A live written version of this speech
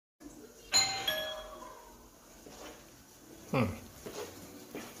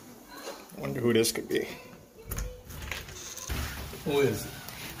Wonder who this could be. Who is it?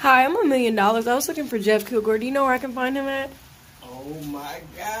 Hi, I'm $1 million. I was looking for Jeff Kilgore. Do you know where I can find him at? Oh my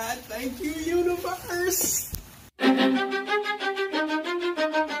God, thank you, universe.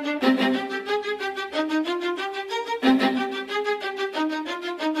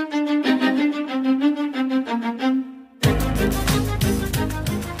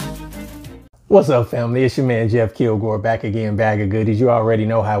 What's up, family? It's your man, Jeff Kilgore, back again, bag of goodies. You already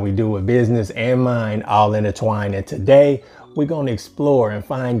know how we do with business and mind all intertwined. And today we're going to explore and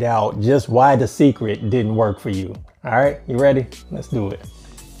find out just why the secret didn't work for you. All right, you ready? Let's do it.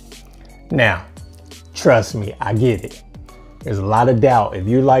 Now, trust me, I get it. There's a lot of doubt. If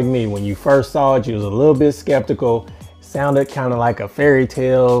you're like me, when you first saw it, you was a little bit skeptical. It sounded kind of like a fairy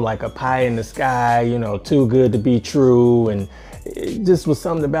tale, like a pie in the sky, you know, too good to be true. And it just was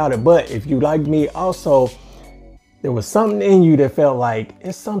something about it. But if you like me also, there was something in you that felt like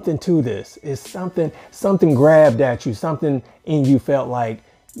it's something to this. It's something grabbed at you. Something in you felt like,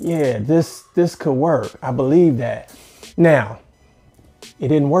 yeah, this could work. I believe that. Now, it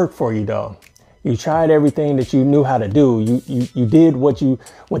didn't work for you though. You tried everything that you knew how to do. You did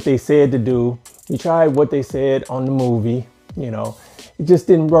what they said to do. You tried what they said on the movie. You know, it just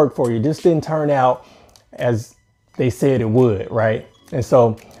didn't work for you. It just didn't turn out as they said it would, right? And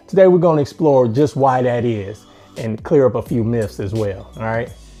so today we're going to explore just why that is and clear up a few myths as well, all right?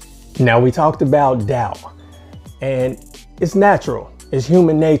 Now, we talked about doubt, and it's natural. It's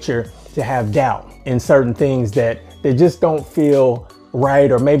human nature to have doubt in certain things that they just don't feel right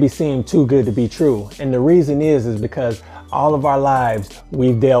or maybe seem too good to be true. And the reason is because all of our lives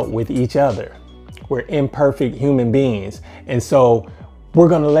we've dealt with each other. We're imperfect human beings. And so we're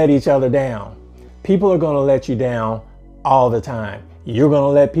going to let each other down. People are going to let you down all the time. You're going to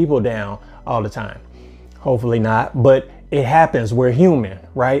let people down all the time. Hopefully not, but it happens. We're human,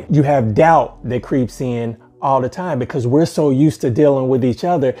 right? You have doubt that creeps in all the time because we're so used to dealing with each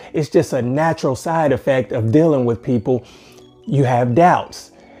other. It's just a natural side effect of dealing with people. You have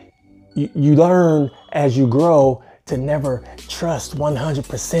doubts. You learn as you grow to never trust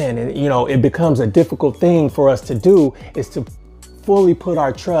 100%. And, you know, it becomes a difficult thing for us to do is to fully put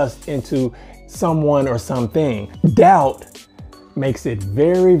our trust into someone or something. Doubt makes it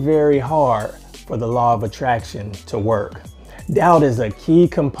very, very hard for the law of attraction to work. Doubt is a key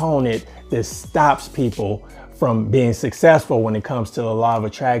component that stops people from being successful when it comes to the law of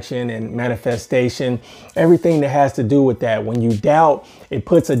attraction and manifestation, everything that has to do with that. When you doubt, it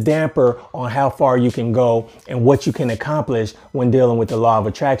puts a damper on how far you can go and what you can accomplish when dealing with the law of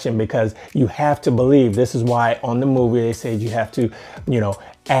attraction, because you have to believe. This is why on the movie they said you have to, you know,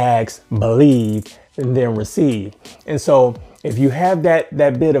 ask, believe, and then receive. And so if you have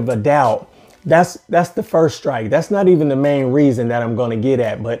that bit of a doubt, that's the first strike. That's not even the main reason that I'm going to get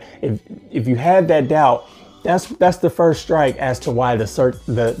at. But if you have that doubt, that's the first strike as to why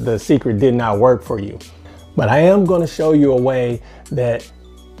the secret did not work for you. But I am going to show you a way that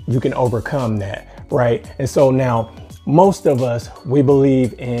you can overcome that, right? And so now most of us, we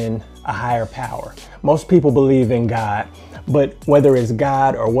believe in a higher power. Most people believe in God, but whether it's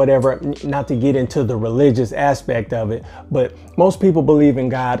God or whatever, not to get into the religious aspect of it, but most people believe in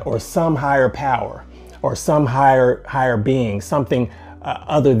God or some higher power or some higher being, something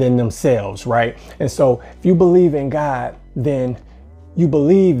other than themselves, right? And so if you believe in God, then you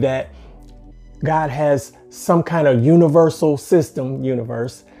believe that God has some kind of universal system,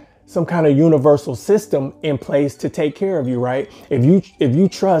 some kind of universal system in place to take care of you, right? If you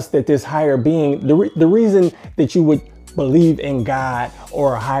trust that this higher being, the reason that you would believe in God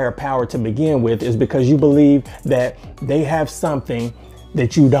or a higher power to begin with is because you believe that they have something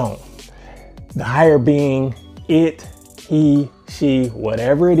that you don't. The higher being, it, he, she,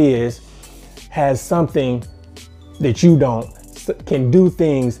 whatever it is, has something that you don't, can do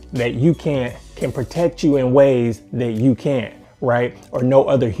things that you can't, can protect you in ways that you can't, right? Or no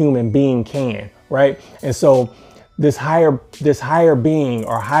other human being can, right? And so this higher being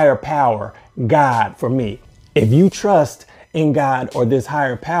or higher power, God for me, if you trust in God or this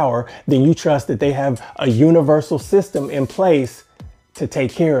higher power, then you trust that they have a universal system in place to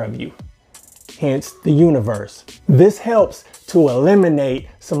take care of you. Hence the universe. This helps to eliminate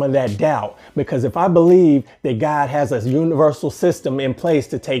some of that doubt, because if I believe that God has a universal system in place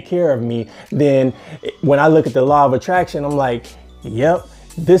to take care of me, then when I look at the law of attraction, I'm like, yep,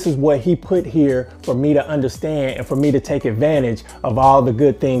 this is what he put here for me to understand and for me to take advantage of all the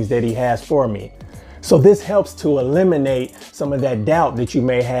good things that he has for me. So this helps to eliminate some of that doubt that you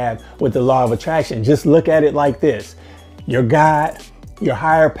may have with the law of attraction. Just look at it like this. Your God, your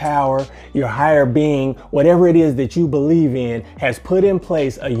higher power, your higher being, whatever it is that you believe in, has put in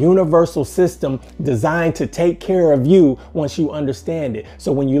place a universal system designed to take care of you once you understand it.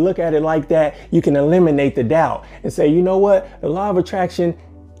 So when you look at it like that, you can eliminate the doubt and say, you know what? The law of attraction,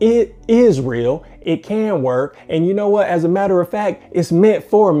 it is real. It can work. And you know what? As a matter of fact, it's meant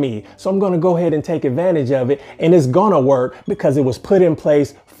for me. So I'm going to go ahead and take advantage of it. And it's going to work because it was put in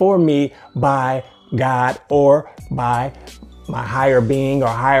place for me by God or by my higher being or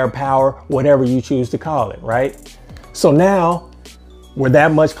higher power, whatever you choose to call it, right? So now we're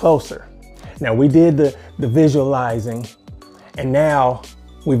that much closer. Now we did the visualizing, and now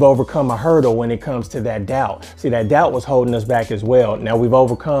we've overcome a hurdle when it comes to that doubt. See, that doubt was holding us back as well. Now we've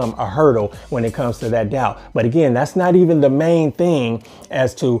overcome a hurdle when it comes to that doubt. But again, that's not even the main thing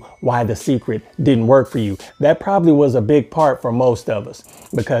as to why the secret didn't work for you. That probably was a big part for most of us,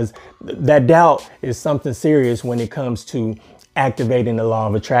 because that doubt is something serious when it comes to activating the law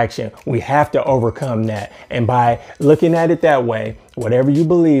of attraction. We have to overcome that. And by looking at it that way, whatever you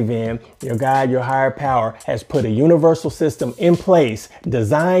believe in, your God, your higher power has put a universal system in place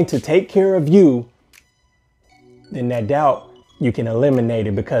designed to take care of you, then that doubt, you can eliminate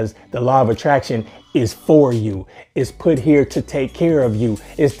it, because the law of attraction is for you. It's put here to take care of you.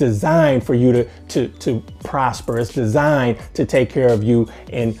 It's designed for you to prosper. It's designed to take care of you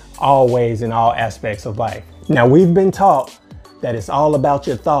in all ways, in all aspects of life. Now, we've been taught that it's all about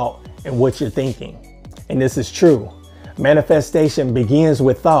your thought and what you're thinking. And this is true. Manifestation begins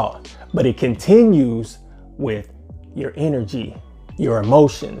with thought, but it continues with your energy, your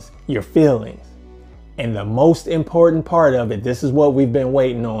emotions, your feelings. And the most important part of it, this is what we've been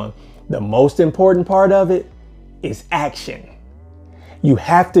waiting on. The most important part of it is action. You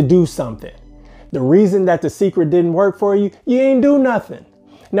have to do something. The reason that the secret didn't work for you, you ain't do nothing.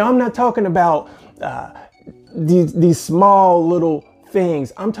 Now, I'm not talking about these small little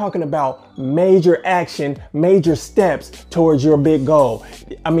things. I'm talking about major action, major steps towards your big goal.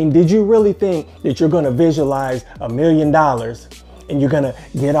 I mean, did you really think that you're going to visualize $1 million and you're going to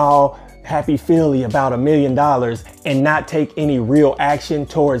get all happy-feely about $1 million and not take any real action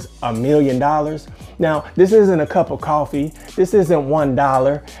towards $1 million? Now, this isn't a cup of coffee. This isn't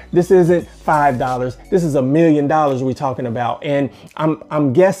 $1. This isn't $5. This is $1 million we're talking about. And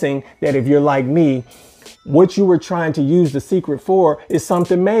I'm guessing that if you're like me, what you were trying to use the secret for is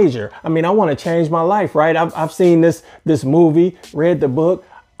something major. I mean, I want to change my life, right? I've seen this movie, read the book.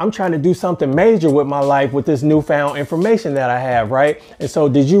 I'm trying to do something major with my life with this newfound information that I have, right? And so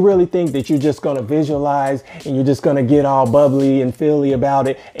did you really think that you're just going to visualize and you're just going to get all bubbly and feely about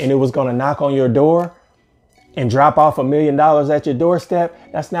it and it was going to knock on your door and drop off $1 million at your doorstep?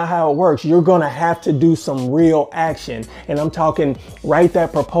 That's not how it works. You're going to have to do some real action. And I'm talking, write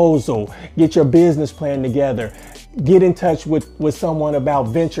that proposal, get your business plan together, get in touch with someone about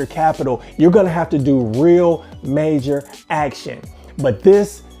venture capital. You're going to have to do real major action. But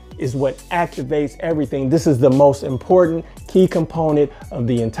this is what activates everything. This is the most important key component of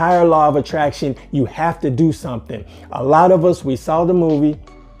the entire law of attraction. You have to do something. A lot of us, we saw the movie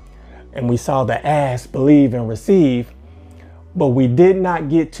and we saw the ask, believe, and receive, but we did not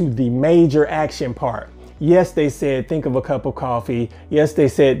get to the major action part. Yes, they said, think of a cup of coffee. Yes, they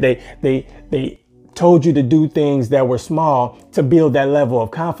said they told you to do things that were small to build that level of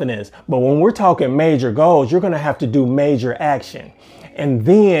confidence. But when we're talking major goals, you're going to have to do major action. And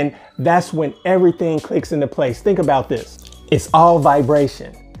then that's when everything clicks into place. Think about this. It's all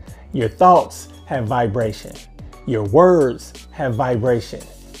vibration. Your thoughts have vibration. Your words have vibration.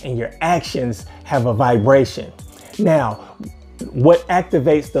 And your actions have a vibration. Now, what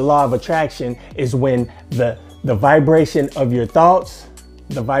activates the law of attraction is when the vibration of your thoughts,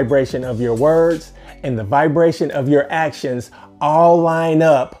 the vibration of your words, and the vibration of your actions all line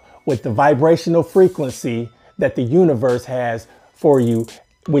up with the vibrational frequency that the universe has for you,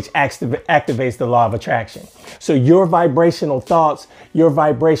 which activates the law of attraction. So your vibrational thoughts, your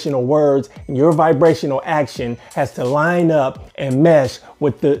vibrational words, and your vibrational action has to line up and mesh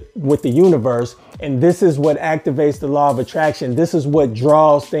with the universe. And this is what activates the law of attraction. This is what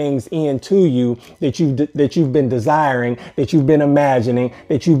draws things into you that you've been desiring, that you've been imagining,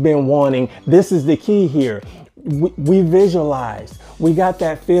 that you've been wanting. This is the key here. We visualized, we got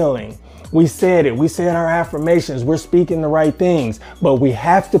that feeling. We said it. We said our affirmations. We're speaking the right things, but we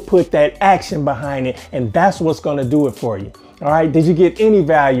have to put that action behind it. And that's what's going to do it for you. All right. Did you get any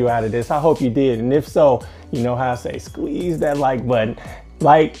value out of this? I hope you did. And if so, you know how I say, squeeze that like button.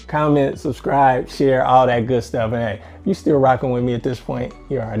 Like, comment, subscribe, share, all that good stuff. And hey, if you're still rocking with me at this point,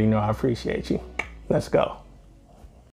 you already know I appreciate you. Let's go.